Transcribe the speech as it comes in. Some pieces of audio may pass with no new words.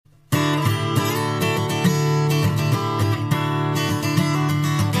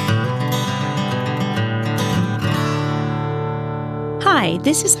Hi,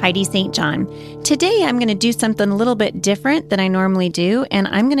 this is Heidi St. John. Today I'm going to do something a little bit different than I normally do, and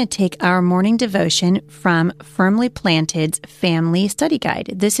I'm going to take our morning devotion from Firmly Planted's Family Study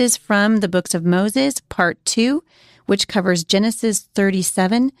Guide. This is from the Books of Moses, Part 2, which covers Genesis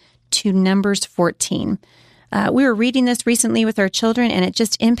 37 to Numbers 14. We were reading this recently with our children, and it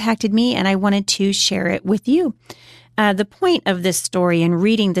just impacted me, and I wanted to share it with you. The point of this story and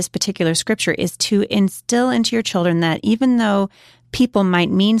reading this particular scripture is to instill into your children that even though people might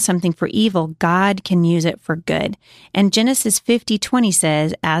mean something for evil, God can use it for good. And Genesis 50:20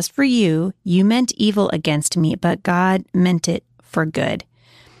 says, "As for you, you meant evil against me, but God meant it for good."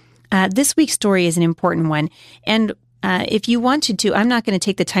 This week's story is an important one. And if you wanted to, I'm not going to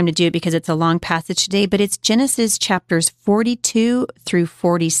take the time to do it because it's a long passage today, but it's Genesis chapters 42 through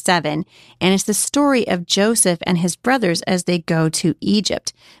 47. And it's the story of Joseph and his brothers as they go to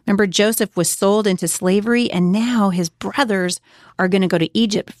Egypt. Remember, Joseph was sold into slavery, and now his brothers are going to go to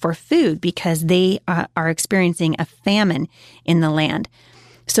Egypt for food because they are experiencing a famine in the land.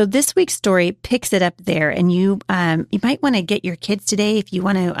 So this week's story picks it up there, and you might want to get your kids today if you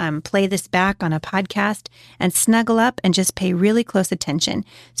want to play this back on a podcast and snuggle up and just pay really close attention.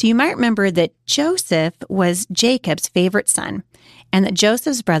 So you might remember that Joseph was Jacob's favorite son, and that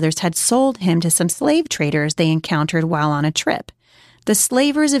Joseph's brothers had sold him to some slave traders they encountered while on a trip. The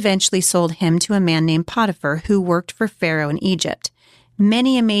slavers eventually sold him to a man named Potiphar who worked for Pharaoh in Egypt.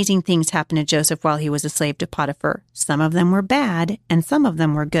 Many amazing things happened to Joseph while he was a slave to Potiphar. Some of them were bad, and some of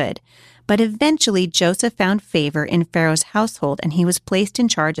them were good. But eventually, Joseph found favor in Pharaoh's household, and he was placed in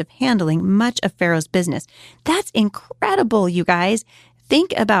charge of handling much of Pharaoh's business. That's incredible, you guys.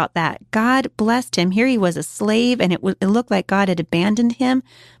 Think about that. God blessed him. Here he was a slave, and it looked like God had abandoned him.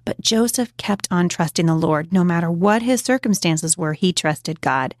 But Joseph kept on trusting the Lord. No matter what his circumstances were, he trusted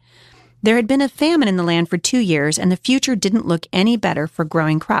God. There had been a famine in the land for 2 years, and the future didn't look any better for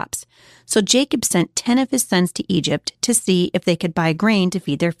growing crops. So Jacob sent 10 of his sons to Egypt to see if they could buy grain to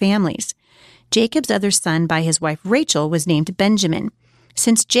feed their families. Jacob's other son by his wife Rachel was named Benjamin.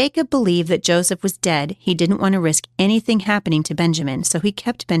 Since Jacob believed that Joseph was dead, he didn't want to risk anything happening to Benjamin, so he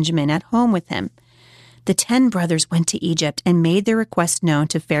kept Benjamin at home with him. The 10 brothers went to Egypt and made their request known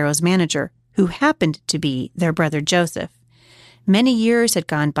to Pharaoh's manager, who happened to be their brother Joseph. Many years had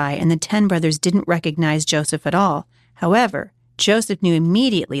gone by, and the 10 brothers didn't recognize Joseph at all. However, Joseph knew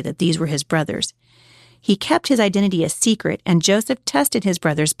immediately that these were his brothers. He kept his identity a secret, and Joseph tested his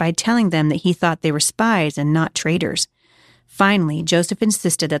brothers by telling them that he thought they were spies and not traitors. Finally, Joseph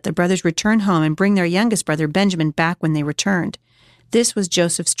insisted that the brothers return home and bring their youngest brother Benjamin back when they returned. This was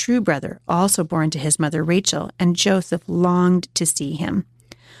Joseph's true brother, also born to his mother Rachel, and Joseph longed to see him.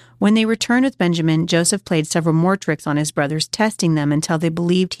 When they returned with Benjamin, Joseph played several more tricks on his brothers, testing them until they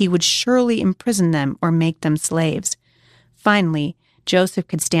believed he would surely imprison them or make them slaves. Finally, Joseph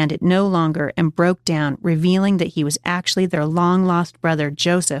could stand it no longer and broke down, revealing that he was actually their long-lost brother,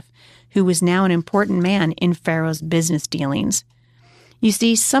 Joseph, who was now an important man in Pharaoh's business dealings. You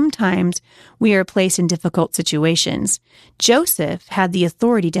see, sometimes we are placed in difficult situations. Joseph had the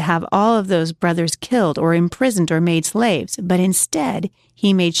authority to have all of those brothers killed or imprisoned or made slaves, but instead,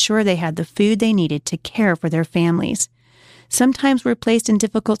 he made sure they had the food they needed to care for their families. Sometimes we're placed in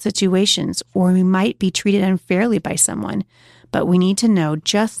difficult situations, or we might be treated unfairly by someone, but we need to know,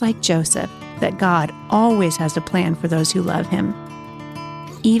 just like Joseph, that God always has a plan for those who love him.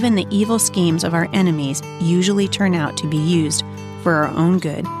 Even the evil schemes of our enemies usually turn out to be used for our own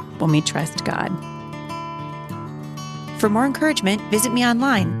good when we trust God. For more encouragement, visit me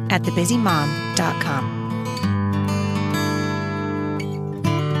online at thebusymom.com.